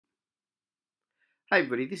Hi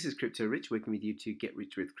everybody, this is Crypto Rich, working with you to get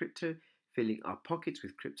rich with crypto, filling our pockets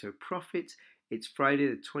with crypto profits. It's Friday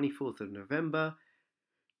the 24th of November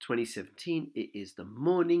 2017. It is the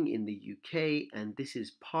morning in the UK and this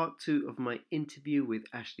is part 2 of my interview with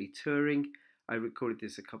Ashley Turing. I recorded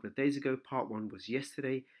this a couple of days ago. Part 1 was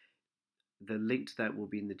yesterday. The link to that will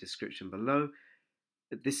be in the description below.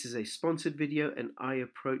 This is a sponsored video and I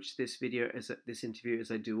approach this interview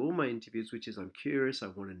as I do all my interviews, which is I'm curious, I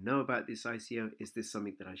want to know about this ICO. Is this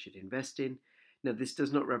something that I should invest in? Now, this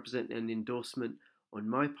does not represent an endorsement on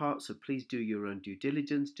my part, so please do your own due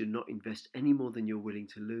diligence. Do not invest any more than you're willing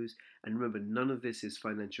to lose. And remember, none of this is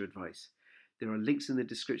financial advice. There are links in the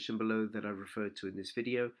description below that I referred to in this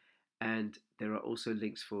video. And there are also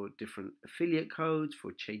links for different affiliate codes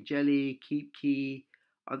for Chain Jelly, Keep Key,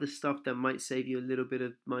 other stuff that might save you a little bit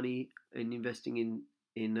of money in investing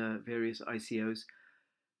in various ICOs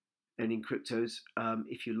and in cryptos.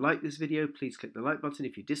 If you like this video, please click the like button.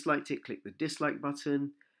 If you disliked it, click the dislike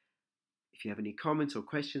button. If you have any comments or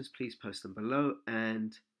questions, please post them below.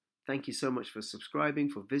 And thank you so much for subscribing,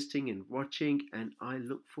 for visiting and watching. And I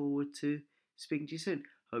look forward to speaking to you soon.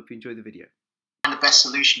 Hope you enjoy the video. And the best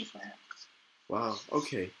solution for him. Wow.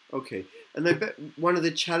 Okay. And I bet one of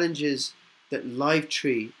the challenges that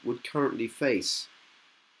Livetree would currently face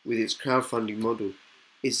with its crowdfunding model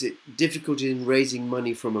is the difficulty in raising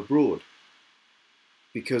money from abroad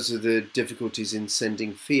because of the difficulties in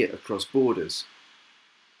sending fiat across borders.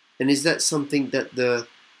 And is that something that the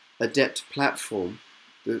Adept platform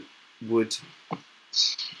that would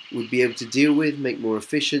be able to deal with, make more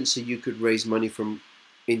efficient, so you could raise money from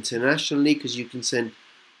internationally because you can send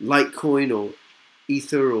Litecoin or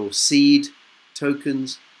Ether or seed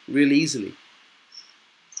tokens really easily?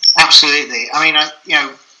 Absolutely. I mean,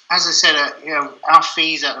 as I said, our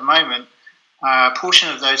fees at the moment, a portion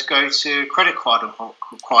of those go to credit card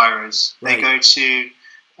acquirers. Right. They go to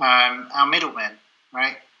our middlemen,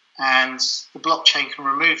 right? And the blockchain can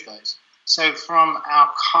remove those. So from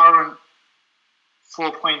our current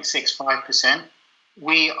 4.65%,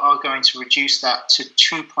 we are going to reduce that to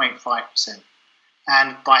 2.5%.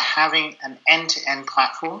 And by having an end-to-end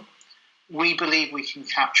platform, we believe we can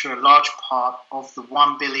capture a large part of the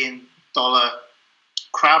 $1 billion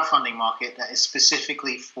crowdfunding market that is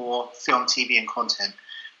specifically for film, TV, and content,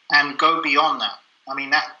 and go beyond that. I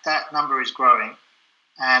mean, that number is growing.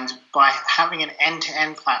 And by having an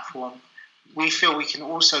end-to-end platform, we feel we can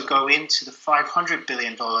also go into the $500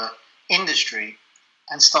 billion industry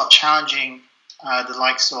and start challenging the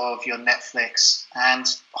likes of your Netflix and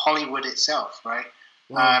Hollywood itself, right?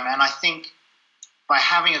 Wow. And I think by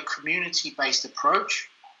having a community-based approach,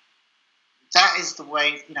 that is the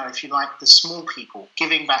way, if you like, the small people,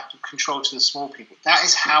 giving back the control to the small people. That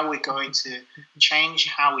is how we're going to change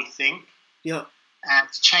how we think, yeah, and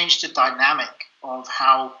change the dynamic of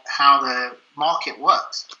how the market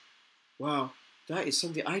works. Wow, that is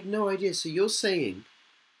something I had no idea. So you're saying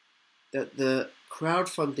that the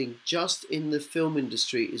crowdfunding just in the film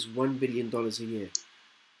industry is $1 billion a year?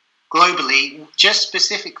 Globally, just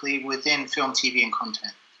specifically within film, TV, and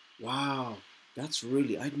content. Wow, that's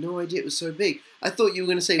really, I had no idea it was so big. I thought you were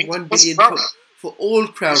going to say 1 billion for all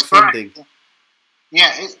crowdfunding.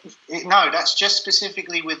 Yeah, no, that's just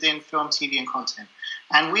specifically within film, TV, and content,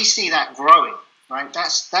 and we see that growing. Right,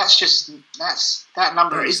 that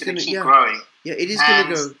number is going to keep growing. Yeah, it is going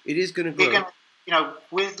to go. It is going to grow.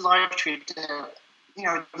 With Livetree,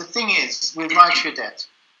 the thing is with Livetree Adept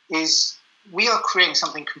is we are creating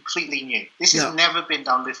something completely new. This has never been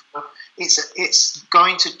done before. It's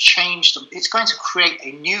going to change them. It's going to create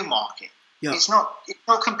a new market. Yeah. It's not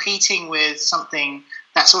competing with something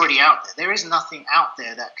that's already out there. There is nothing out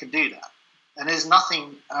there that can do that, and there's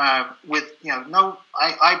nothing I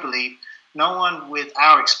believe no one with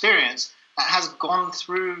our experience that has gone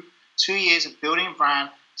through 2 years of building a brand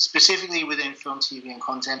specifically within film, TV, and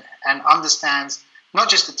content, and understands not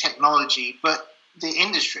just the technology but the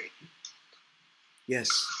industry. Yes.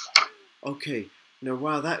 Okay. Now,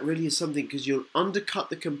 wow, that really is something, because you'll undercut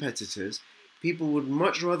the competitors. People would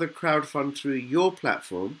much rather crowdfund through your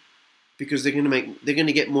platform because they're going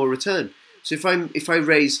to get more return. So if I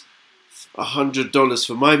raise $100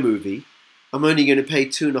 for my movie, I'm only going to pay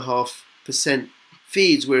 2.5%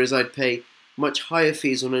 fees, whereas I'd pay much higher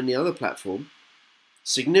fees on any other platform,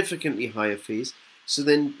 significantly higher fees. So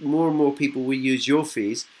then more and more people will use your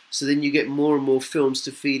fees. So then you get more and more films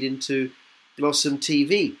to feed into Blossom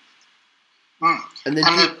TV. And then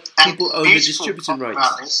people own the distributing rights.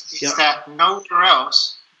 About this is that nowhere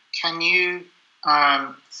else can you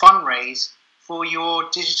fundraise for your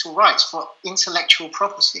digital rights, for intellectual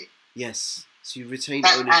property. Yes. So you retain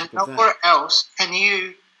ownership of that. And nowhere else can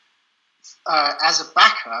you as a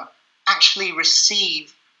backer, actually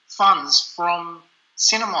receive funds from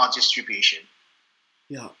cinema distribution.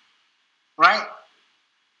 Yeah. Right?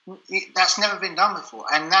 That's never been done before.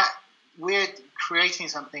 And that we're creating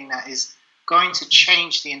something that is going to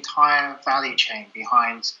change the entire value chain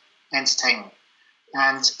behind entertainment.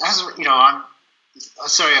 And as you know, I'm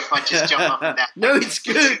sorry if I just jump up and down. No, it's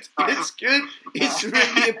good. It's good. It's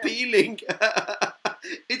really appealing.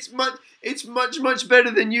 It's much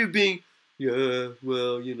better than you being, yeah,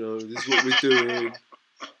 well, you know, this is what we're doing.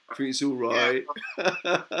 I think it's all right.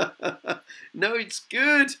 Yeah. No, it's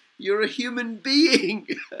good. You're a human being.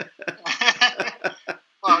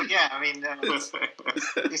 Well, yeah, I mean,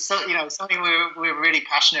 it's something we're really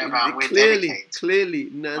passionate about. We're dedicated. Clearly,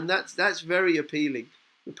 and that's very appealing.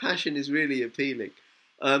 The passion is really appealing.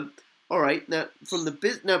 All right, now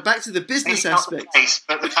back to the business aspect. Not the place,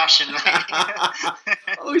 but the passion.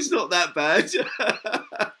 Oh, it's not that bad.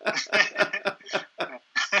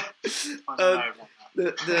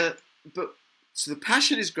 So the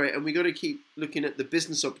passion is great, and we got to keep looking at the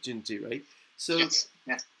business opportunity, right? So yes,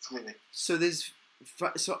 absolutely.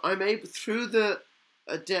 So I'm able, through the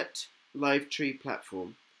Adept Livetree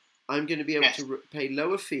platform, I'm going to be able to pay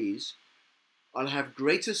lower fees. I'll have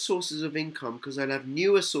greater sources of income because I'll have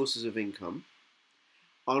newer sources of income.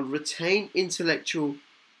 I'll retain intellectual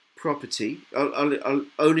property, I'll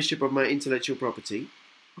ownership of my intellectual property,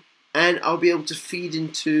 and I'll be able to feed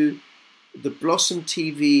into the Blossom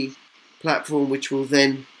TV platform, which will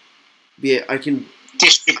then be I can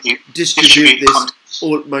distribute this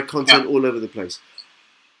my content all over the place.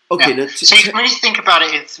 Okay, now so when you think about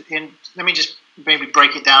it, let me just maybe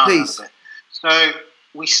break it down a little bit. So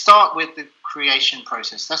we start with the creation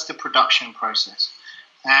process. That's the production process,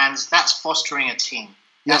 and that's fostering a team.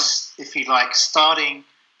 That's, if you like, starting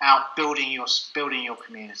out building your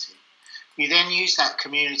community. You then use that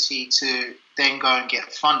community to then go and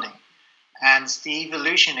get funding. And the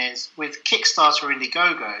evolution is with Kickstarter or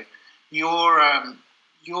Indiegogo, your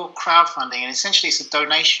crowdfunding, and essentially it's a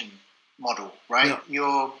donation model, right?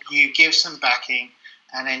 Yeah. You give some backing,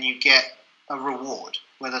 and then you get a reward,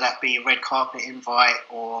 whether that be a red carpet invite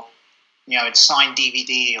or signed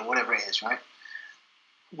DVD or whatever it is, right?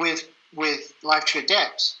 With Livetree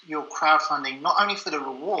Adept, you're crowdfunding not only for the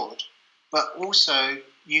reward, but also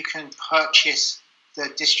you can purchase the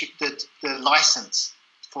license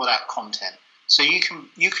for that content. So you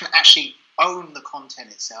can actually own the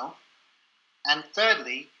content itself. And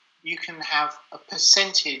thirdly, you can have a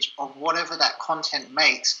percentage of whatever that content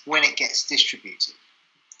makes when it gets distributed.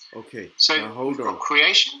 Okay. So now hold we've got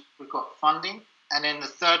creation, we've got funding, and then the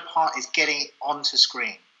third part is getting it onto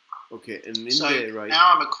screen. Okay, and there, right?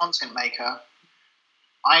 Now I'm a content maker.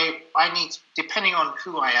 I need, depending on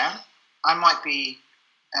who I am, I might be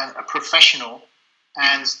a professional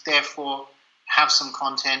and therefore have some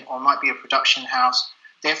content, or might be a production house.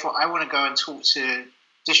 Therefore, I want to go and talk to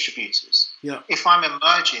distributors. Yeah. If I'm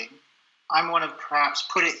emerging, I want to perhaps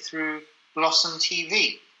put it through Blossom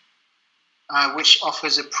TV, which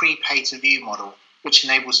offers a pre-pay-to-view model, which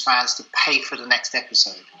enables fans to pay for the next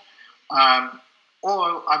episode.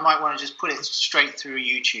 Or I might want to just put it straight through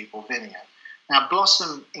YouTube or Vimeo. Now,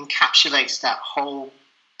 Blossom encapsulates that whole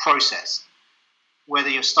process, whether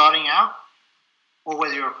you're starting out or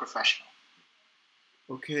whether you're a professional.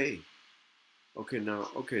 Okay. Now,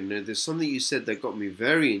 there's something you said that got me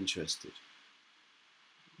very interested.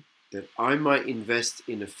 That I might invest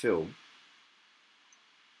in a film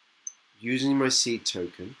using my seed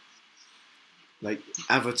token, like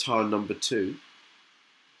Avatar #2.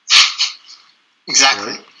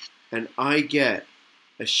 Exactly. Right? And I get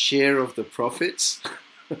a share of the profits.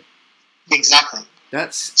 Exactly.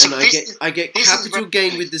 I get capital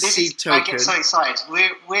gain with the seed token. I get so excited.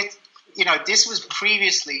 This was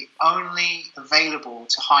previously only available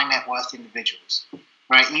to high net worth individuals,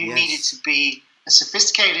 right? You needed to be a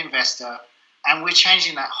sophisticated investor, and we're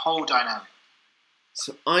changing that whole dynamic.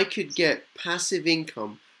 So I could get passive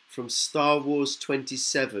income from Star Wars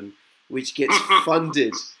 27, which gets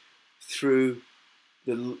funded through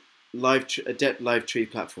the Adept Livetree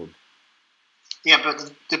platform. Yeah,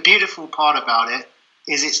 but the beautiful part about it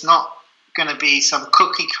is it's not going to be some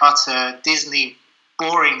cookie cutter Disney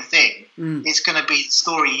boring thing. It's going to be the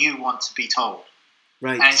story you want to be told,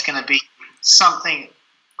 right? And it's going to be something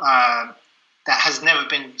that has never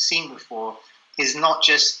been seen before. Is not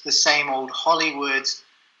just the same old Hollywood,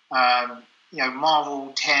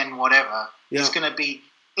 Marvel 10, whatever. Yeah. It's going to be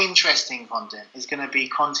interesting content. It's going to be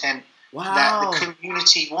content that the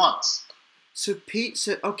community wants. So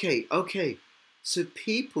people,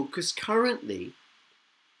 because currently,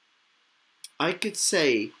 I could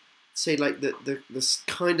say say like the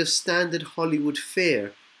kind of standard Hollywood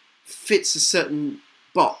fare fits a certain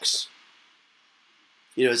box.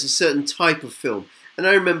 You know, it's a certain type of film. And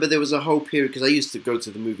I remember there was a whole period, because I used to go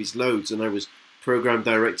to the movies loads, and I was program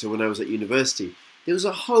director when I was at university. There was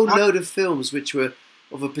a whole load of films which were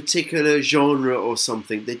of a particular genre or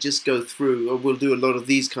something. They just go through, or we'll do a lot of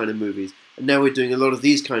these kind of movies. And now we're doing a lot of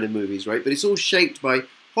these kind of movies, right? But it's all shaped by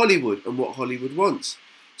Hollywood and what Hollywood wants.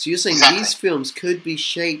 So you're saying these films could be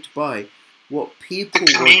shaped by what people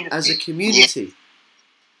want as a community.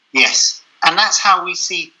 Yes. And that's how we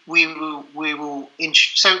see, so we're going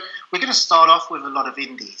to start off with a lot of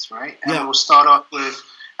indies, right? And we'll start off with,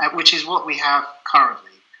 which is what we have currently.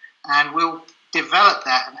 And we'll develop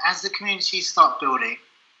that. And as the communities start building,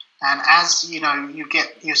 and as, you know, you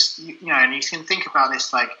get, you know, and you can think about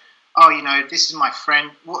this like, oh, you know, this is my friend.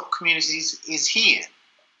 What communities is he in?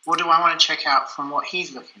 What do I want to check out from what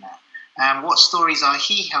he's looking at? And what stories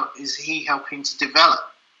is he helping to develop?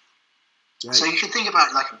 Right. So you can think about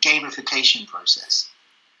it like a gamification process.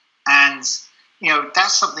 And, you know,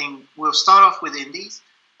 that's something we'll start off with indies,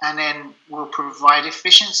 and then we'll provide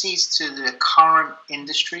efficiencies to the current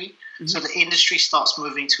industry. Mm-hmm. So the industry starts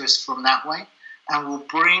moving to us from that way, and we'll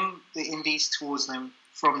bring the indies towards them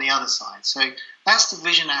from the other side. So that's the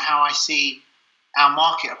vision of how I see our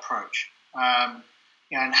market approach,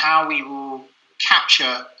 you know, and how we will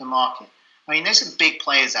capture the market. I mean, there's some big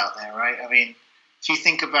players out there, right? I mean, if you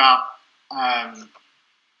think about,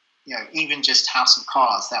 you know, even just House of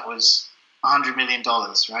Cards, that was $100 million,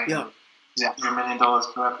 right? Yeah. Is it $100 million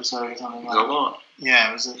per episode or something like that? A lot. Yeah,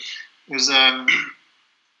 it was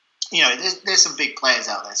you know, there's some big players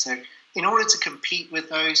out there. So in order to compete with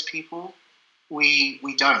those people, we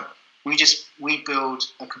don't. We build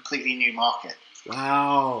a completely new market.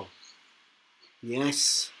 Wow.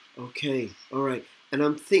 Yes. Okay. All right. And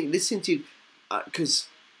I'm listening to, because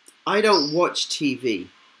I don't watch TV.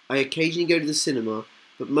 I occasionally go to the cinema,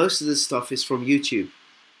 but most of the stuff is from YouTube,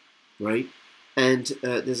 right? And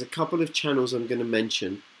there's a couple of channels I'm going to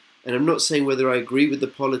mention, and I'm not saying whether I agree with the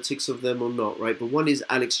politics of them or not, right? But one is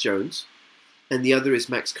Alex Jones, and the other is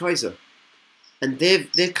Max Kaiser. And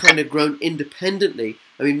they've kind of grown independently.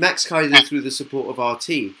 I mean, Max Kaiser through the support of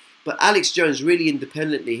RT, but Alex Jones really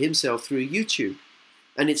independently himself through YouTube.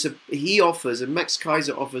 And Max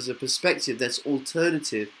Kaiser offers a perspective that's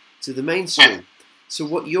alternative to the mainstream. So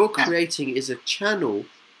what you're creating is a channel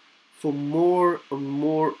for more and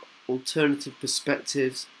more alternative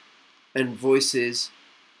perspectives and voices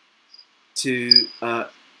to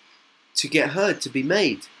get heard, to be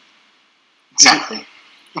made. Exactly.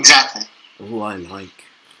 Oh, I like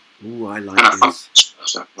this.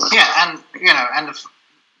 Yeah, and you know, and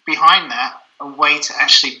behind that, a way to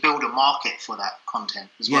actually build a market for that content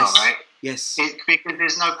as well, right? Yes. Because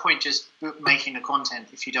there's no point just making the content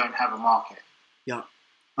if you don't have a market. Yeah.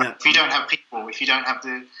 If you don't have people, if you don't have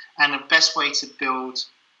and the best way to build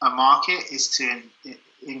a market is to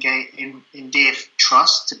endear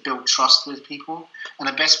trust, to build trust with people. And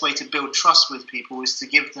the best way to build trust with people is to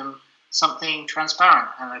give them something transparent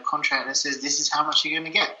and a contract that says this is how much you're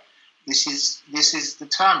going to get. This is the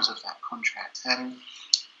terms of that contract, and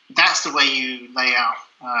that's the way you lay out.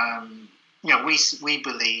 You know, we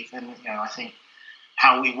believe, and you know, I think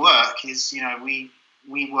how we work is, you know, we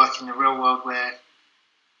work in the real world where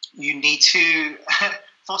you need to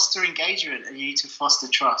foster engagement and you need to foster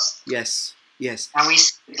trust. Yes. And we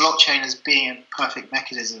see blockchain as being a perfect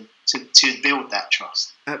mechanism to build that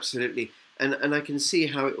trust. Absolutely. And I can see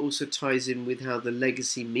how it also ties in with how the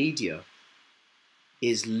legacy media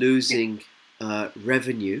is losing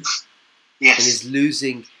revenue. Yes. And is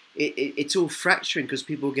losing... It's all fracturing because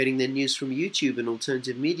people are getting their news from YouTube and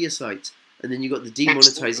alternative media sites. And then you've got the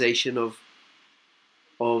demonetization of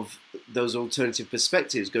those alternative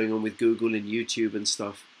perspectives going on with Google and YouTube and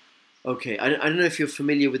stuff. Okay, I don't know if you're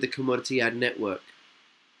familiar with the Commodity Ad Network.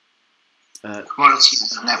 Commodity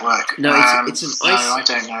Ad Network? No, it's an ICO. No, I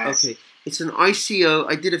don't know. Okay, it's an ICO.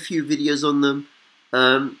 I did a few videos on them.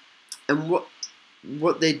 And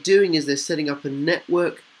what they're doing is they're setting up a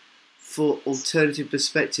network for alternative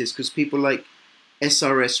perspectives, because people like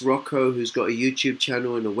SRS Rocco, who's got a YouTube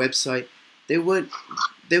channel and a website, they were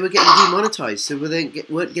getting demonetized, so they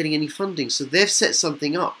weren't getting any funding. So they've set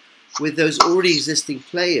something up where those already existing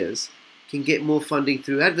players can get more funding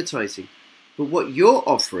through advertising. But what you're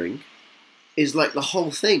offering is like the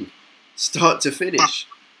whole thing, start to finish.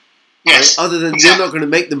 Yes. Right? Other than exactly. You're not going to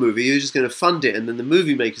make the movie, you're just going to fund it, and then the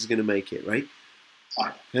movie maker's going to make it, right?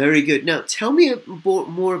 Very good. Now, tell me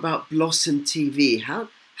more about Blossom TV. How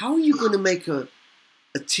are you going to make a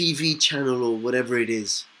TV channel or whatever it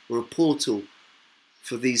is, or a portal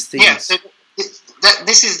for these things? Yeah, so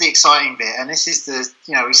this is the exciting bit, and this is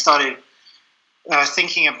we started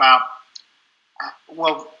thinking about.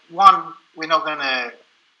 Well, one, we're not going to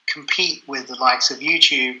compete with the likes of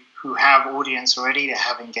YouTube, who have audience already, that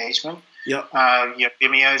have engagement. Yeah. Your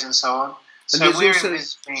Vimeos and so on. And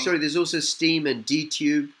there's also Steam and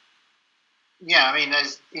DTube. Yeah, I mean,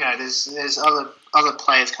 there's other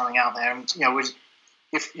players coming out there, and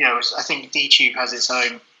I think DTube has its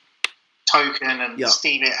own token, and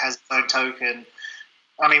Steam has its own token.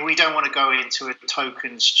 I mean, we don't want to go into a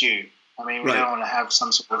token stew. I mean, we don't want to have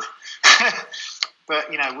some sort of.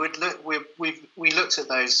 But we looked at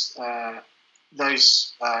those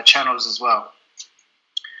channels as well.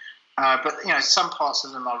 But some parts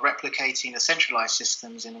of them are replicating the centralized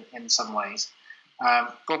systems in some ways.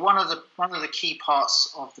 But one of the key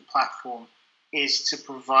parts of the platform is to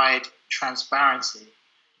provide transparency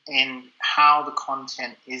in how the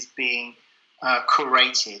content is being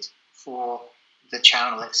curated for the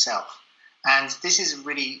channel itself. And this is a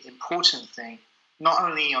really important thing, not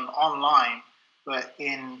only online, but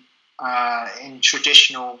in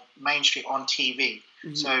traditional mainstream on TV.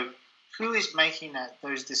 Mm-hmm. So who is making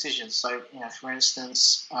those decisions? So for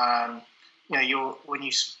instance, when you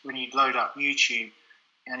load up YouTube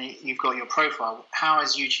and you've got your profile, how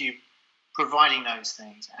is YouTube providing those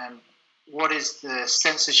things? And what is the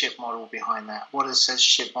censorship model behind that? What is the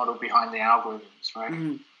censorship model behind the algorithms, right?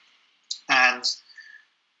 Mm-hmm. And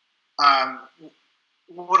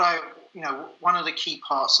one of the key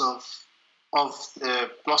parts of the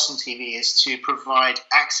Blossom TV is to provide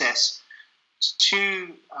access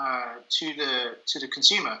to the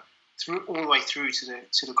consumer all the way through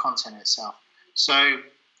to the content itself. So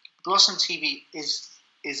Blossom TV is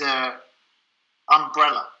a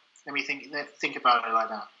umbrella. Let me think about it like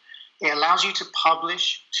that. It allows you to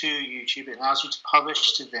publish to YouTube. It allows you to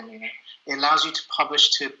publish to Vimeo. It allows you to publish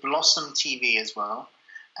to Blossom TV as well.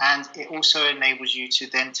 And it also enables you to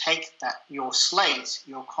then take your slate,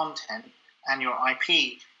 your content, and your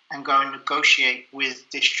IP, and go and negotiate with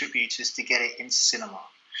distributors to get it into cinema.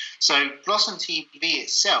 So Blossom TV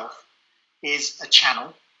itself is a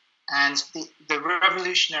channel, and the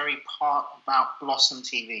revolutionary part about Blossom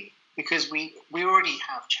TV, because we already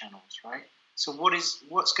have channels, right? So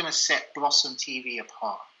what's going to set Blossom TV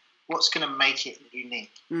apart? What's going to make it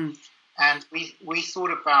unique? Mm. And we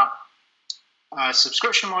thought about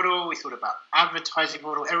subscription model. We thought about advertising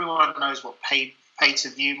model. Everyone knows what pay to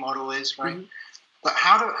view model is, right? Mm-hmm. But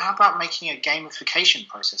how about making a gamification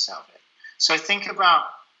process out of it? So think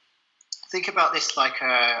about this like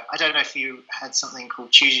I don't know if you had something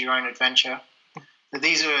called Choose Your Own Adventure. But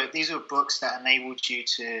these are books that enabled you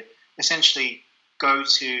to essentially go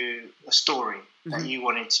to a story mm-hmm. that you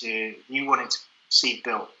wanted to see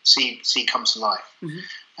built, see come to life. Mm-hmm.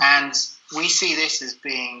 And we see this as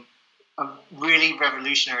being a really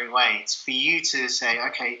revolutionary way for you to say,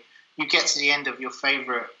 okay, you get to the end of your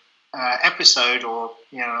favorite episode, or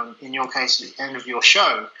in your case, the end of your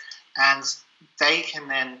show, and they can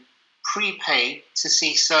then prepay to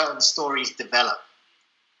see certain stories develop.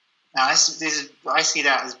 Now, I see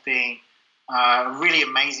that as being a really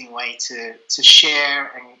amazing way to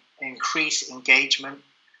share and increase engagement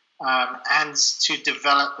and to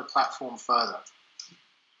develop the platform further.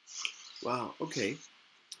 Wow. Okay.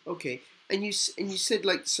 And you said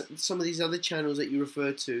like some of these other channels that you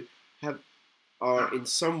refer to are in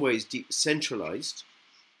some ways decentralized.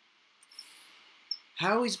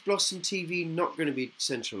 How is Blossom TV not going to be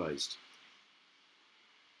centralized?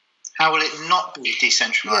 How will it not be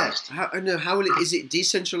decentralized? Yeah. How will it? Is it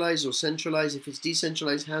decentralized or centralized? If it's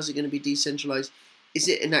decentralized, how's it going to be decentralized? Is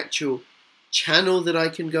it an actual channel that I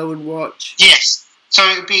can go and watch? Yes. So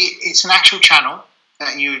it's an actual channel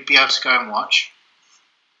that you would be able to go and watch.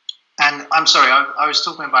 And I'm sorry, I was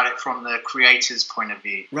talking about it from the creator's point of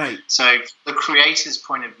view. Right. So the creator's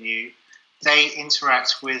point of view, they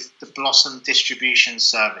interact with the Blossom distribution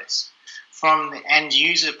service. From the end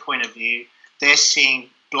user point of view, they're seeing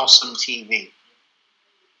Blossom TV.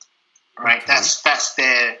 Right.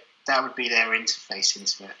 Okay. That would be their interface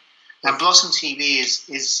into it. And Blossom TV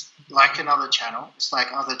is like another channel. It's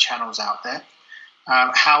like other channels out there.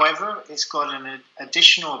 However, it's got an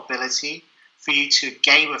additional ability for you to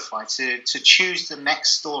gamify, to choose the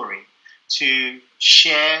next story, to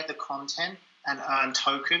share the content and earn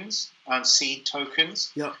tokens, earn seed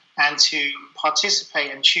tokens, and to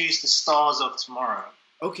participate and choose the stars of tomorrow.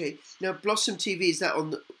 Okay. Now, Blossom TV, is that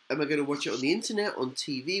am I going to watch it on the internet, on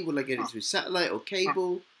TV? Will I get it through satellite or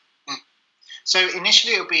cable? So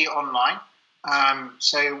initially it'll be online.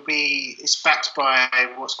 So it's backed by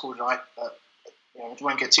what's called, I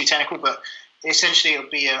won't get too technical, but essentially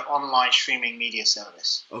it'll be an online streaming media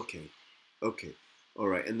service. Okay. Okay. All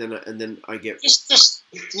right. And then I get. Just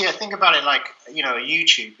yeah. Think about it like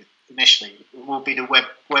YouTube initially will be the web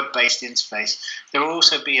based interface. There will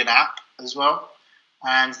also be an app as well,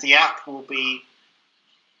 and the app will be.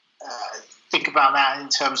 Think about that in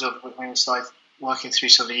terms of when we start working through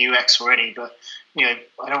some of the UX already, but I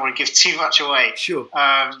don't want to give too much away. Sure.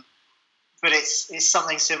 But it's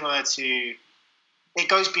something similar to. It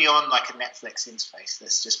goes beyond like a Netflix interface.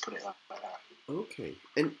 Let's just put it like that. Okay.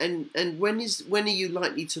 And when are you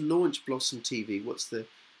likely to launch Blossom TV? What's the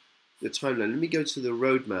timeline? Let me go to the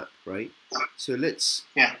roadmap, right? So let's.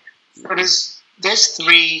 Yeah. So there's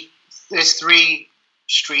three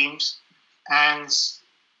streams, and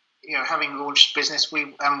having launched business,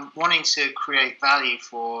 we wanting to create value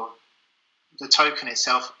for the token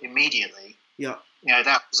itself immediately. Yeah.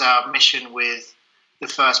 That was our mission with the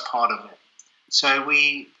first part of it. So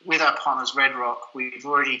with our partners Red Rock, we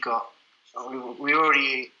already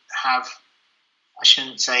have, I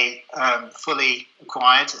shouldn't say fully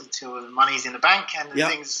acquired until the money's in the bank and the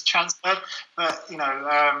things transferred, but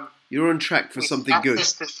you're on track for something good.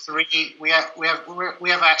 We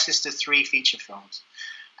have access to 3 feature films,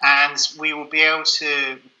 and we will be able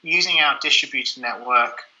to, using our distributor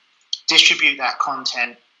network, distribute that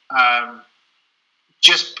content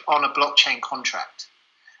just on a blockchain contract.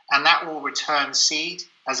 And that will return seed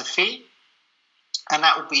as a fee, and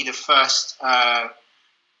that will be the first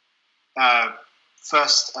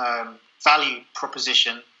value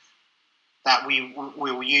proposition that we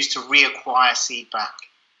will use to reacquire seed back,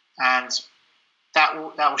 and that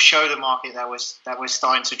will show the market that we're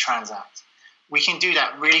starting to transact. We can do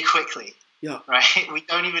that really quickly. Yeah. Right. We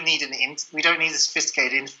don't even need we don't need a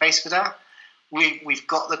sophisticated interface for that. We've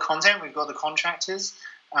got the content. We've got the contractors.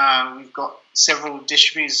 We've got several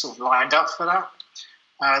distributors sort of lined up for that.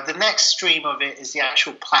 The next stream of it is the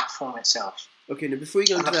actual platform itself. Okay, now before you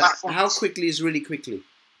go into that, how quickly is really quickly,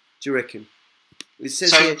 do you reckon? It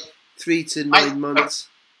says here 3 to 9 months.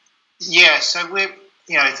 Yeah, so we're,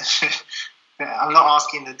 I'm not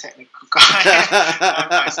asking the technical guy.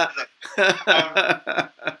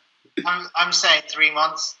 I'm saying 3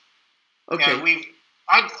 months. Okay.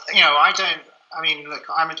 I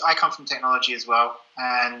come from technology as well,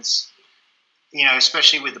 and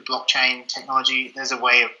especially with the blockchain technology, there's a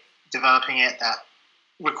way of developing it that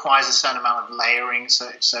requires a certain amount of layering, so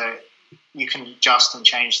you can adjust and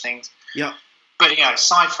change things. Yeah. But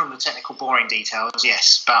aside from the technical boring details,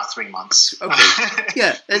 yes, about 3 months. Okay.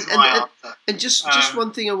 Yeah, and just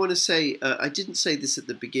one thing I want to say. I didn't say this at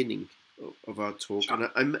the beginning of our talk, sure.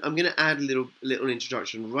 And I'm going to add a little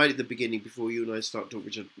introduction right at the beginning before you and I start talking,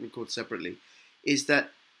 which I record separately. Is that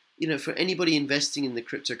for anybody investing in the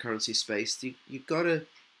cryptocurrency space, you've got to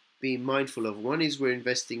be mindful of. One is we're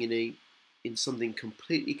investing in something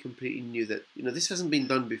completely new that this hasn't been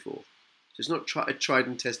done before. So it's not a tried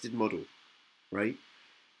and tested model, right?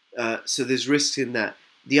 So there's risks in that.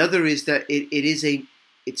 The other is that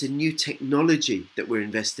it's a new technology that we're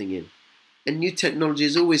investing in. And new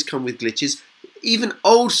technologies always come with glitches. Even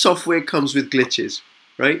old software comes with glitches,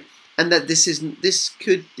 right? And that this is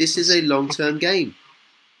a long-term game.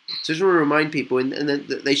 So I just want to remind people, and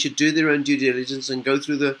that they should do their own due diligence and go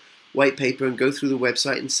through the white paper and go through the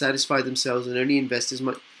website and satisfy themselves and only invest as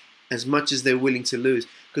much as they're willing to lose.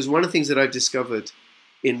 Because one of the things that I've discovered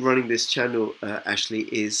in running this channel, Ashley,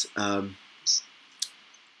 is I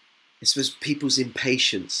suppose people's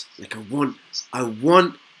impatience. Like I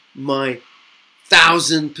want my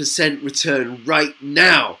 1,000% return right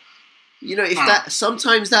now. If that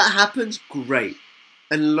sometimes that happens, great.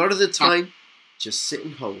 And a lot of the time, just sit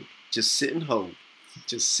and hold. Just sit and hold.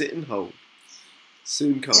 Just sit and hold.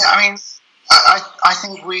 Soon come. Yeah, I mean, I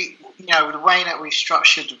think the way that we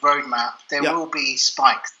structured the roadmap, there will be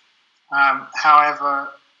spikes.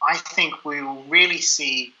 However, I think we will really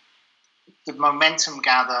see the momentum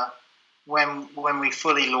gather when we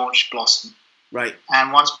fully launch Blossom. Right.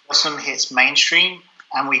 And once Blossom hits mainstream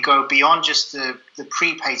and we go beyond just the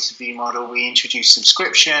pre-pay-to-view model, we introduce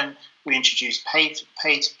subscription, we introduce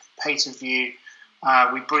pay-to-view,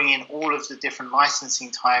 we bring in all of the different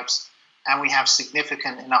licensing types, and we have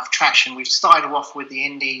significant enough traction. We've started off with the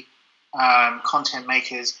indie content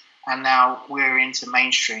makers, and now we're into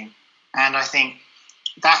mainstream. And I think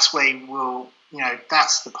that's where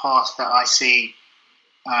that's the path that I see,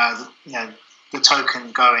 the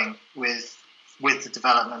token going with the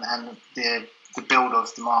development and the build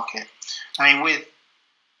of the market. I mean,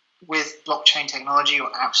 with blockchain technology,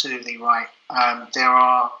 you're absolutely right.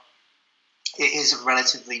 It is a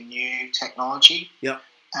relatively new technology. Yeah.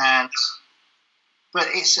 But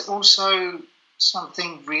it's also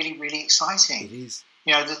something really, really exciting. It is.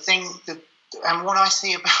 And what I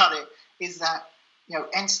see about it is that,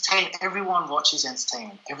 everyone watches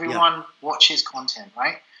entertainment. Everyone watches content,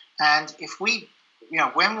 right? And if we,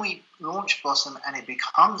 when we launch Blossom and it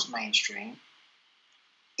becomes mainstream,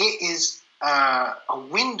 it is a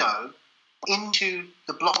window into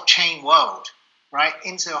the blockchain world, right?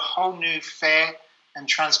 Into a whole new fair and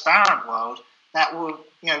transparent world that will,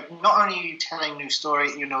 not only are you telling a new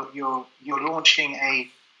story, you're launching a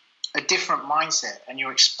different mindset and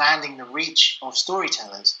you're expanding the reach of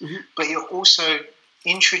storytellers, but you're also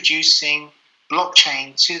introducing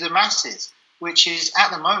blockchain to the masses, which is at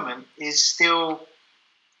the moment is still,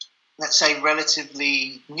 let's say,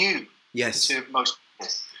 relatively new to most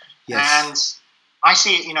people. Yes. And I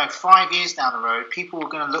see it, 5 years down the road, people are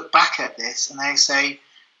going to look back at this and they say,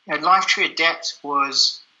 Livetree Adept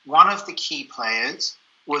was one of the key players,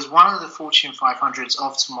 was one of the Fortune 500s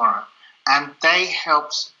of tomorrow, and they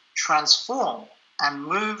helped transform and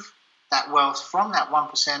move that wealth from that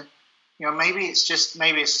 1%. Maybe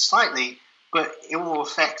it's slightly, but it will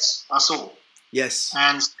affect us all. Yes.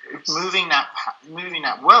 And moving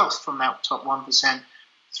that wealth from that top 1%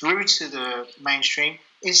 through to the mainstream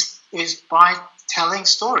is by telling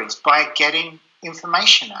stories, by getting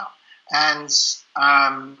information out, and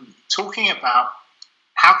talking about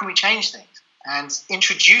how can we change things, and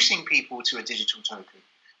introducing people to a digital token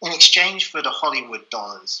in exchange for the Hollywood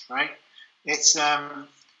dollars, right? It's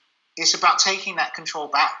about taking that control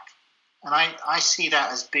back, and I see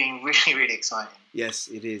that as being really, really exciting. Yes,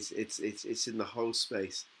 it is. It's in the whole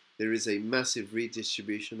space. There is a massive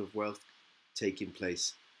redistribution of wealth taking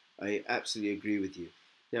place. I absolutely agree with you.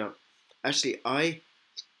 Now, actually,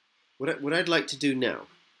 what I'd like to do now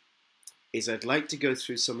is I'd like to go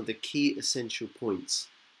through some of the key essential points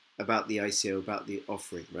about the ICO, about the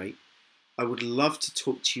offering, right? I would love to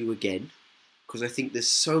talk to you again because I think there's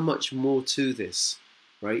so much more to this,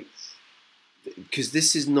 right? Because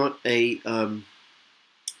this is not it's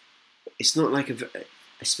not like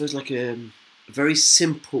I suppose like a very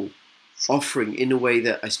simple offering in a way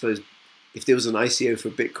that I suppose if there was an ICO for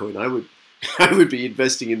Bitcoin, I would be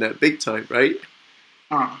investing in that big time, right?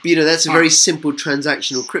 But, that's a very simple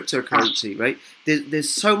transactional cryptocurrency, right? There's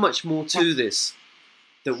so much more to this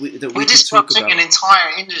that we We're could talk about. An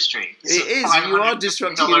entire industry. It is. You are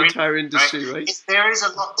disrupting an entire industry, right? There is a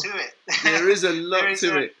lot to it. There is a lot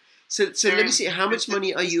to it. So let me see. How much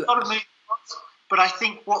money are you? But I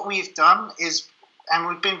think what we've done is, and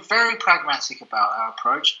we've been very pragmatic about our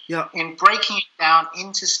approach in breaking it down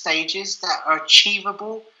into stages that are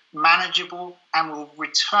achievable, manageable, and will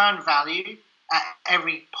return value at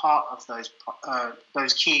every part of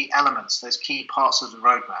those key elements, those key parts of the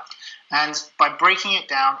roadmap. And by breaking it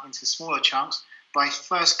down into smaller chunks, by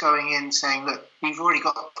first going in saying, look, we've already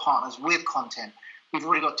got partners with content. We've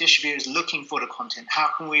already got distributors looking for the content. How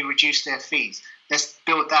can we reduce their fees? Let's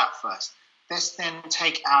build that first. Let's then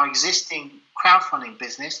take our existing crowdfunding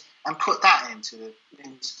business and put that into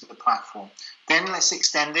the platform. Then let's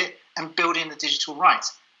extend it and build in the digital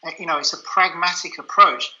rights. It's a pragmatic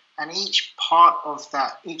approach. And each part of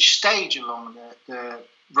that, each stage along the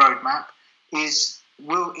roadmap is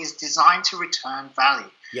designed to return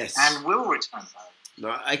value. Yes. And will return value.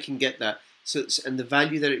 No, I can get that. So, and the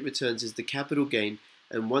value that it returns is the capital gain.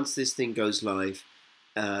 And once this thing goes live,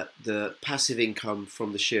 the passive income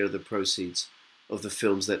from the share of the proceeds of the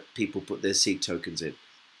films that people put their seed tokens in.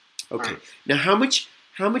 Okay. Right. Now, how much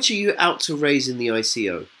are you out to raise in the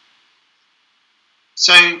ICO?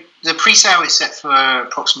 So the pre-sale is set for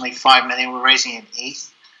approximately 5 million. We're raising in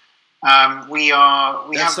ETH. That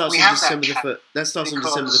starts on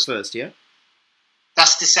December the 1st, yeah?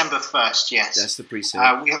 That's December 1st, yes. That's the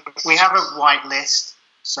pre-sale. We have a white list,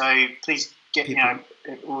 so please get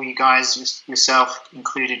all you guys, yourself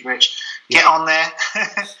included, Rich, get on there,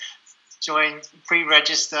 join,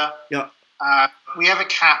 pre-register. Yeah. We have a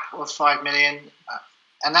cap of 5 million,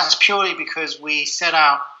 and that's purely because we set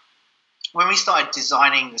out. When we started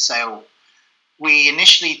designing the sale, we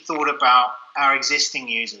initially thought about our existing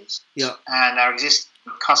users and our existing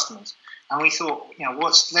customers. And we thought,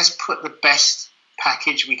 let's put the best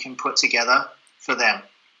package we can put together for them.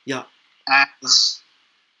 Yeah. And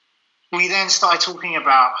we then started talking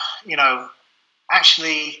about,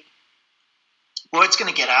 actually, word's going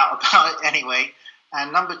to get out about it anyway.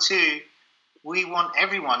 And number two, we want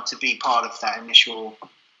everyone to be part of that initial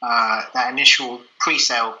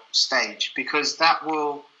pre-sale stage, because that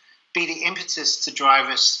will be the impetus to drive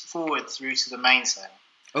us forward through to the main sale.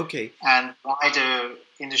 Okay. And wider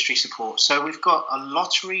industry support. So we've got a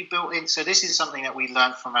lottery built in. So this is something that we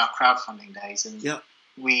learned from our crowdfunding days, and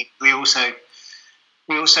we also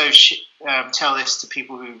tell this to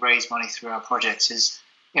people who raise money through our projects: is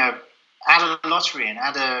add a lottery and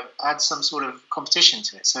add some sort of competition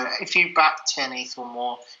to it. So if you back 10 ETH or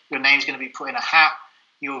more, your name's going to be put in a hat.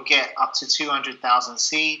 You'll get up to 200,000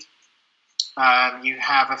 seed. You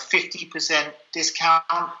have a 50%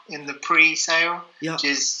 discount in the pre-sale, which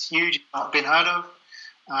is huge, not been heard of.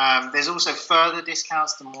 There's also further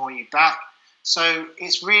discounts the more you back. So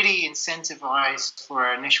it's really incentivized for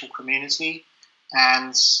our initial community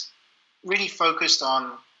and really focused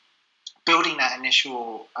on building that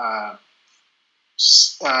initial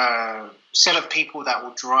set of people that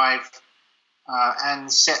will drive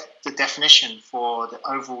and set the definition for the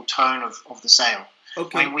overall tone of the sale.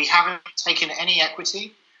 Okay. I mean, we haven't taken any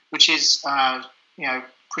equity, which is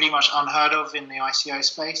pretty much unheard of in the ICO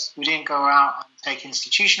space. We didn't go out and take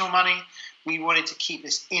institutional money. We wanted to keep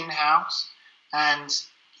this in-house and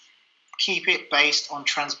keep it based on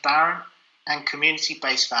transparent and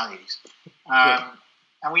community-based values.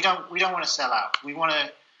 And we don't want to sell out. We want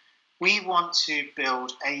to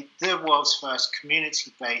build the world's first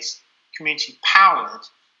community-based, community-powered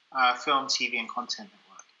film, TV, and content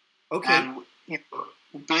network. Okay. And,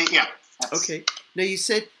 okay. Now you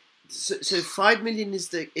said so 5 million is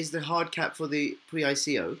the hard cap for the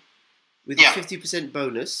pre-ICO with a 50%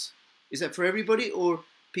 bonus. Is that for everybody or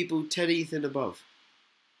people 10 ETH and above?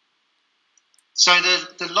 So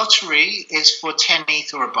the lottery is for 10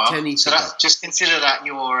 ETH or above. 10 ETH so above. Just consider that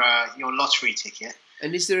your lottery ticket.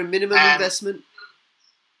 And is there a minimum investment?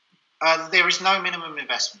 There is no minimum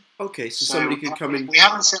investment. Okay, so somebody could come in. We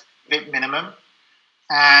haven't set a bit minimum,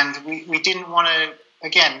 and we didn't want to.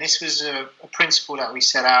 Again, this was a principle that we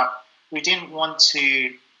set out. We didn't want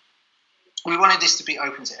to. We wanted this to be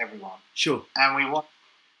open to everyone. Sure. And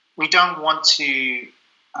we don't want to.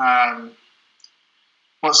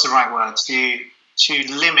 What's the right word?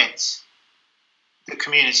 To limit the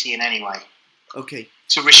community in any way. Okay.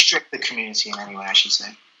 To restrict the community in any way, I should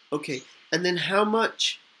say. Okay. And then how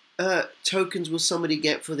much tokens will somebody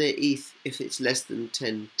get for their ETH if it's less than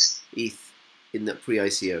 10 ETH in the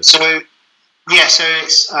pre-ICO? So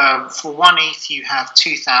it's for 1 ETH you have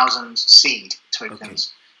 2,000 seed tokens. Okay.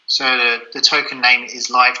 So the token name is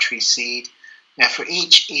Livetree seed. Yeah, for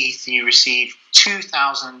each ETH you receive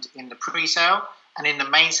 2,000 in the pre-sale, and in the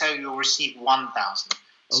main sale you'll receive 1,000.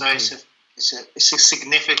 So it's a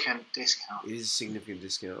significant discount. It is a significant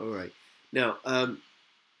discount. All right. Now,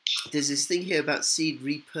 there's this thing here about seed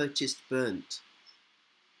repurchased burnt.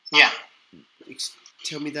 Yeah.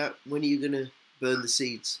 Tell me that. When are you going to burn the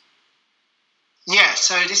seeds? Yeah.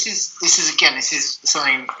 So this is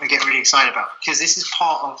something I get really excited about because this is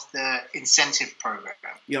part of the incentive program.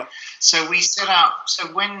 Yeah. So we set out. So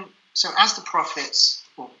as the profits,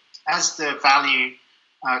 as the value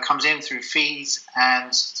comes in through fees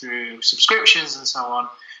and through subscriptions and so on,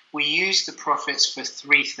 we use the profits for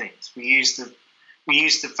three things. We use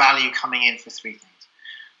the value coming in for three things.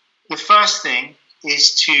 The first thing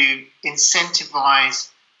is to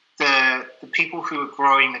incentivize the people who are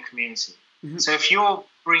growing the community. Mm-hmm. So if you're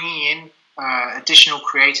bringing in additional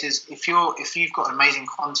creators, if you've got amazing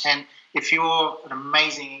content, if you're an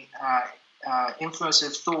amazing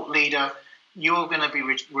influencer, thought leader, you're going to be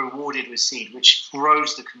rewarded with seed, which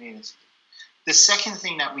grows the community. The second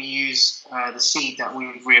thing that we use the seed that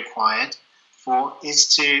we've reacquired for is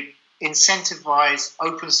to incentivize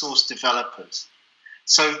open source developers.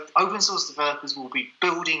 So open source developers will be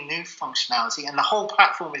building new functionality, and the whole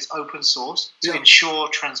platform is open source to ensure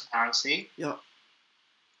transparency. Yeah.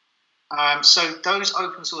 So those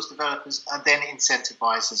open source developers are then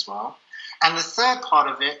incentivized as well. And the third part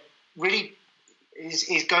of it really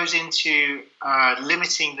it goes into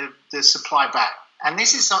limiting the supply back. And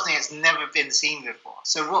this is something that's never been seen before.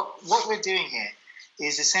 So what we're doing here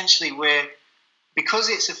is essentially because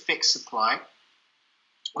it's a fixed supply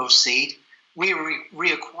of seed, we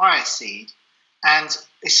reacquire seed and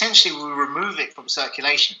essentially we remove it from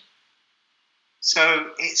circulation.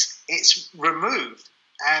 So it's removed,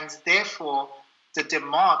 and therefore the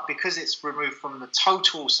demand, because it's removed from the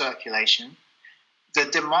total circulation, the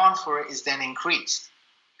demand for it is then increased.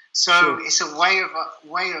 So it's a way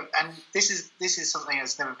of, and this is something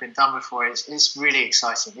that's never been done before. It's really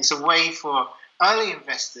exciting. It's a way for early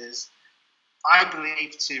investors, I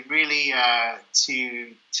believe, to really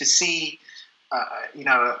to see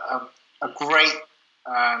a great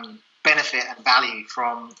benefit and value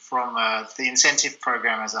from the incentive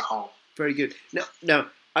program as a whole. Very good. Now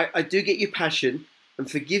I do get your passion, and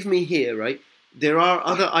forgive me here, right? There are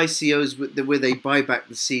other ICOs where they buy back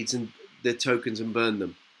the seeds and the tokens and burn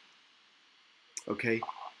them. Okay,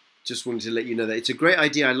 just wanted to let you know that it's a great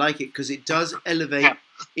idea. I like it because it does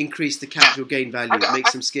increase the capital gain value. It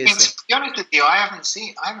makes them scarcer. To be honest with you, I haven't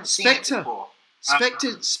seen it before.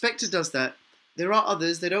 Spectre does that. There are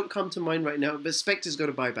others. They don't come to mind right now, but Spectre's got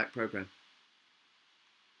a buyback program.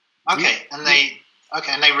 Okay, and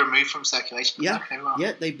they remove from circulation. Yeah, okay, well.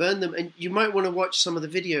 Yeah, they burn them, and you might want to watch some of the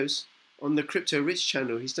videos on the Crypto Rich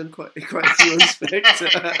channel. He's done quite a few on Spectre,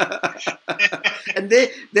 and their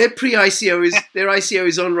ICO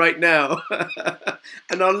is on right now,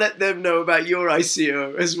 and I'll let them know about your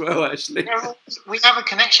ICO as well. Actually, yeah, we have a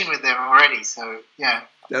connection with them already, so yeah,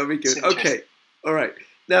 that'll be good. Okay, all right.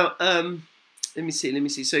 Now, let me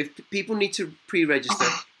see. So if people need to pre-register,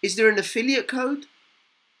 is there an affiliate code?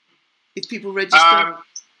 If people register,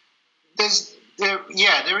 there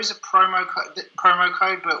is a promo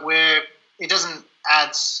code, but it doesn't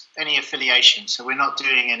add any affiliation, so we're not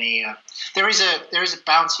doing any. There is a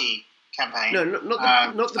bounty campaign. No,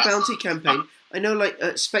 not the bounty campaign. I know, like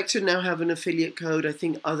Spectre now have an affiliate code. I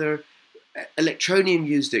think other Electronium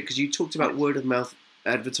used it because you talked about word of mouth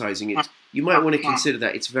advertising. You might want to consider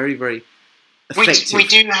that. It's very, very effective. We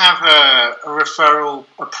do have a referral,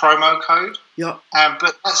 a promo code. Yeah.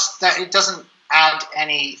 But it doesn't add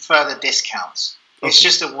any further discounts. Okay. It's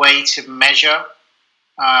just a way to measure,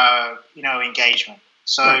 engagement.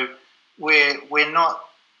 So we're not,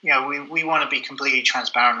 we want to be completely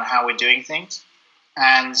transparent on how we're doing things,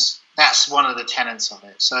 and that's one of the tenets of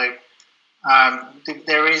it. So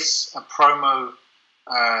there is a promo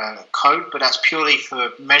code, but that's purely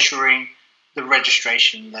for measuring the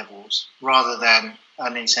registration levels rather than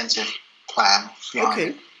an incentive plan.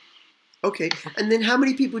 Okay. And then how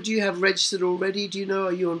many people do you have registered already? Do you know?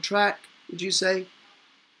 Are you on track, would you say?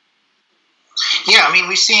 Yeah, I mean,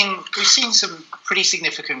 we've seen some pretty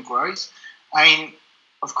significant growth. I mean,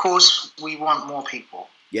 of course, we want more people.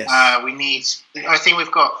 Yes. I think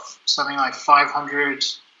we've got something like 500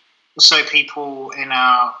 or so people in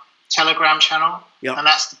our Telegram channel. Yep. And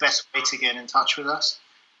that's the best way to get in touch with us.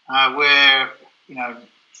 We're,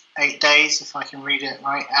 8 days, if I can read it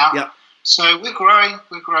right, out. Yep. So we're growing.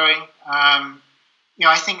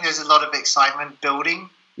 I think there's a lot of excitement building.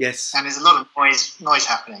 Yes. And there's a lot of noise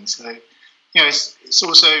happening. So, it's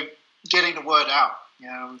also getting the word out,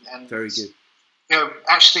 and very good.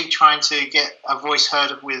 Actually trying to get a voice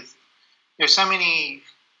heard with, so many.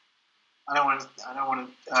 I don't want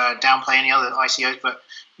to downplay any other ICOs, but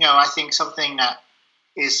I think something that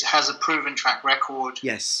has a proven track record.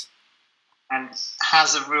 Yes. And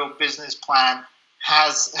has a real business plan,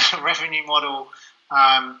 has a revenue model.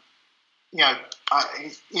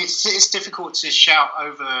 It's difficult to shout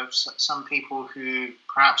over some people who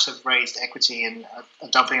perhaps have raised equity and are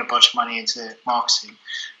dumping a bunch of money into marketing.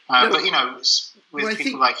 But with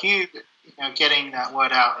people like you, getting that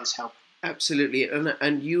word out is helpful. Absolutely,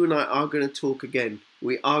 and you and I are going to talk again.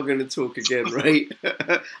 We are going to talk again, right?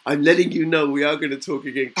 I'm letting you know we are going to talk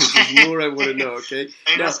again because there's more I want to know, okay?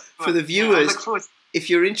 Now, for the viewers, if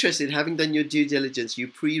you're interested, having done your due diligence, you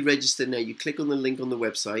pre-register now. You click on the link on the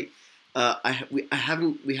website. We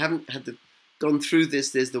haven't gone through this.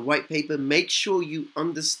 There's the white paper. Make sure you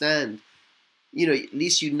understand. At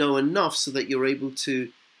least you know enough so that you're able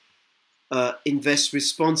to invest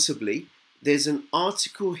responsibly. There's an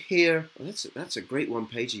article here. Oh, that's a great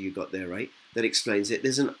one-pager you got there, right? That explains it.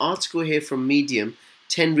 There's an article here from Medium,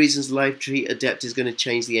 10 reasons Livetree Adept is going to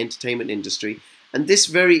change the entertainment industry. And this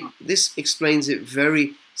explains it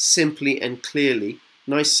very simply and clearly.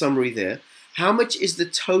 Nice summary there. How much is the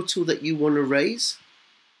total that you want to raise?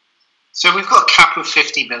 So we've got a cap of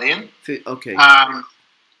 50 million. Okay.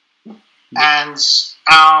 And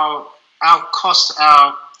our cost,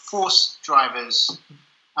 our force drivers,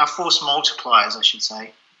 our force multipliers, I should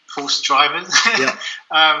say. Force drivers.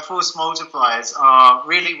 Yeah. Force multipliers are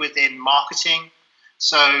really within marketing.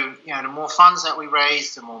 So, the more funds that we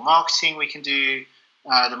raise, the more marketing we can do,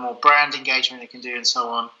 the more brand engagement we can do, and so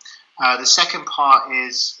on. The second part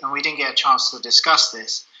is, and we didn't get a chance to discuss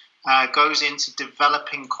this, goes into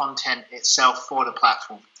developing content itself for the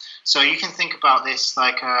platform. So you can think about this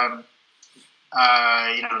like,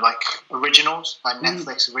 like originals, like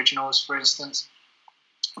Netflix originals, for instance,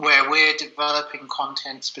 where we're developing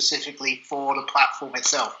content specifically for the platform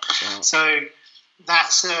itself. Wow. So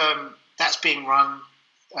that's being run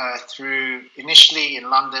through initially in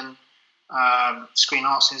London, Screen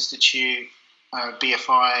Arts Institute,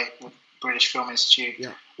 BFI, British Film Institute,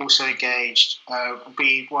 also engaged. Will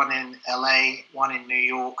be one in LA, one in New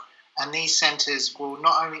York, and these centres will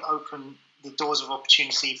not only open the doors of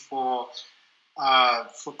opportunity for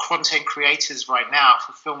content creators right now,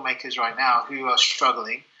 for filmmakers right now who are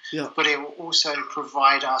struggling, but it will also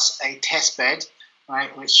provide us a test bed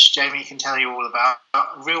right, which Jamie can tell you all about,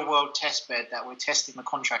 a real-world test bed that we're testing the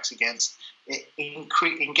contracts against. It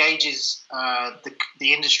engages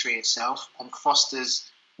the industry itself and fosters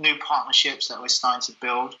new partnerships that we're starting to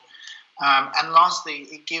build. And lastly,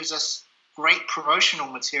 it gives us great promotional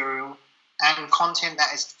material and content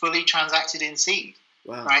that is fully transacted in seed.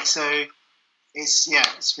 Wow. Right, so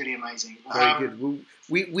it's really amazing. Very good.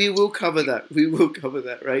 We will cover that. We will cover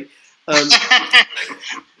that, right? I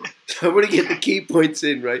want to get the key points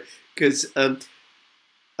in, right? Because where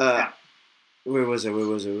was it?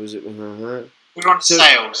 Was it? We're on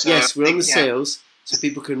sales. So yes, we're on the sales, so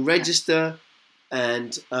people can register.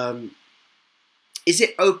 And is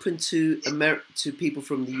it open to to people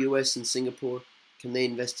from the US and Singapore? Can they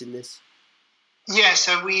invest in this? Yeah,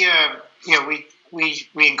 so we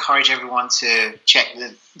encourage everyone to check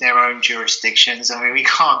their own jurisdictions. I mean, we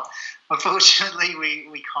can't, unfortunately,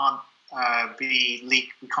 we can't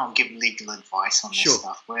we can't give legal advice on this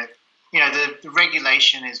stuff. Where the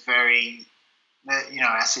regulation is very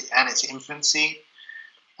at its infancy,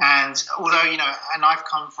 and although and I've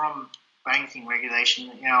come from banking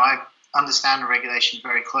regulation, I understand the regulation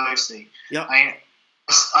very closely. Yeah,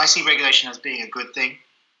 I see regulation as being a good thing.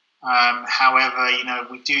 However,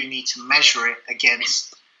 we do need to measure it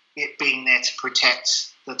against it being there to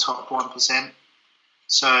protect the top 1%.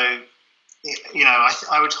 So, I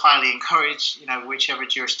would highly encourage, whichever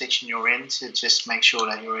jurisdiction you're in, to just make sure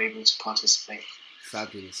that you're able to participate.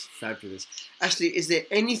 Fabulous, fabulous. Ashley, is there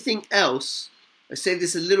anything else? I say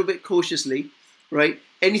this a little bit cautiously, right?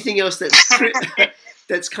 Anything else that's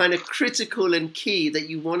that's kind of critical and key that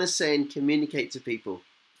you want to say and communicate to people?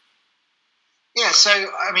 Yeah, so,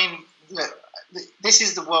 I mean, look, this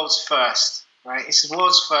is the world's first, right? It's the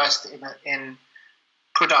world's first in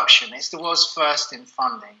production. It's the world's first in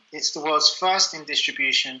funding. It's the world's first in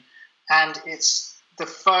distribution. And it's the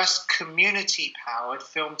first community-powered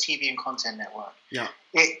film, TV, and content network. Yeah.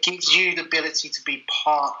 It gives you the ability to be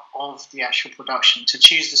part of the actual production, to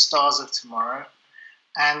choose the stars of tomorrow,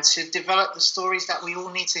 and to develop the stories that we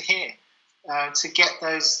all need to hear, to get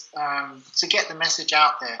the message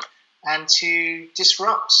out there. And to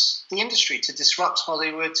disrupt the industry, to disrupt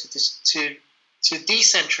Hollywood, to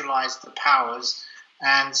decentralize the powers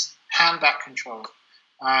and hand back control.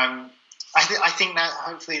 I think that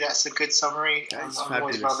hopefully that's a good summary. I'm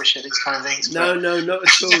always rubbish at these kind of things. No, not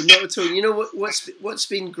at all, not at all. You know what's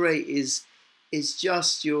been great is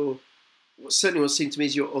just certainly what seemed to me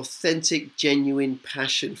is your authentic, genuine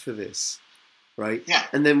passion for this. Right? Yeah.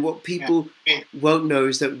 And then what people won't know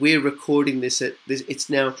is that we're recording this it's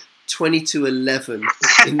now 20:11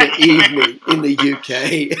 in the evening in the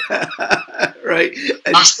UK, right?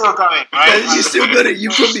 And I'm still going, right? You still got it.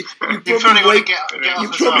 You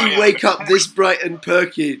probably wake up this bright and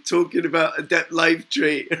perky talking about Adept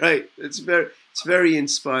Livetree, right? It's very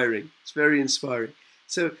inspiring. It's very inspiring.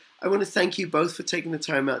 So I want to thank you both for taking the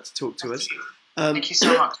time out to talk to us. Thank you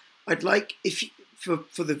so much. I'd like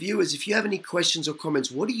for the viewers, if you have any questions or comments,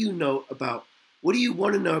 what do you want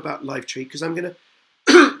to know about Livetree? Because I'm going to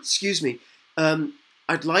excuse me.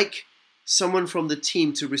 I'd like someone from the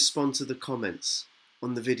team to respond to the comments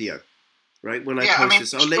on the video, right? When I post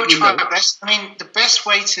this, I'll let you know. The best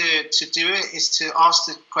way to do it is to ask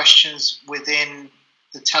the questions within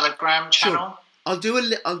the Telegram channel. Sure. I'll do a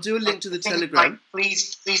link to the Telegram.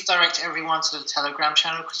 Please direct everyone to the Telegram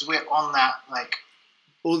channel, because we're on that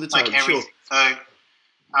all the time. Everything. Sure.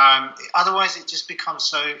 So otherwise, it becomes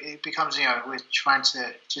we're trying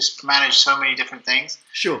to just manage so many different things.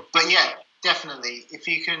 Sure. But yeah, definitely, if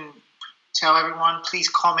you can tell everyone, please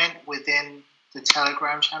comment within the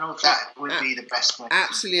Telegram channel. That would be the best way.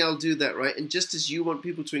 Absolutely, I'll do that, right? And just as you want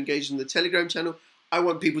people to engage in the Telegram channel, I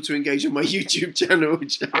want people to engage on my YouTube channel,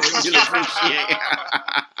 which you'll appreciate.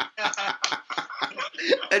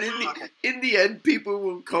 And in the end, people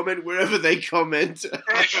will comment wherever they comment,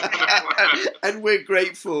 and we're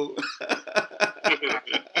grateful.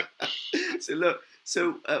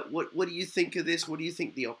 So what do you think of this? What do you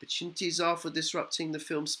think the opportunities are for disrupting the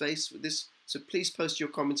film space with this? So please post your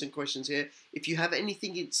comments and questions here. If you have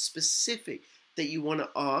anything in specific that you want to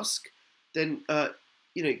ask, then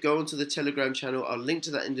go onto the Telegram channel. I'll link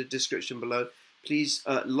to that in the description below. Please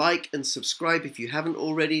like and subscribe if you haven't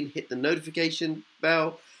already, and hit the notification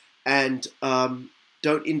bell. And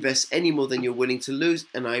don't invest any more than you're willing to lose.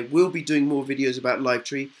 And I will be doing more videos about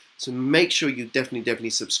Livetree, so make sure you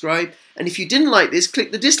definitely subscribe. And if you didn't like this,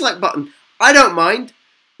 click the dislike button. I don't mind.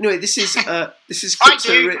 Anyway, this is I Crypto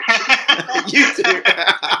do. Rich. You do.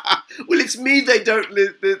 Well, it's me they don't.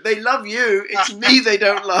 They love you. It's me they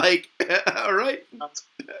don't like. All right. I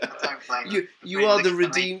don't blame You are the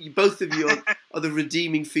redeem. Both of you are the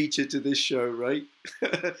redeeming feature to this show, right?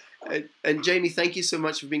 and Jamie, thank you so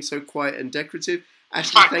much for being so quiet and decorative.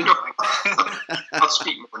 Ashley, thank you. I'll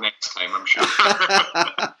speak more next time, I'm sure.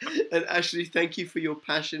 And Ashley, thank you for your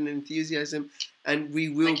passion and enthusiasm. And we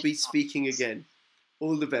will be speaking again.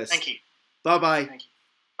 All the best. Thank you. Bye-bye. Thank you.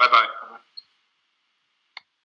 Bye-bye.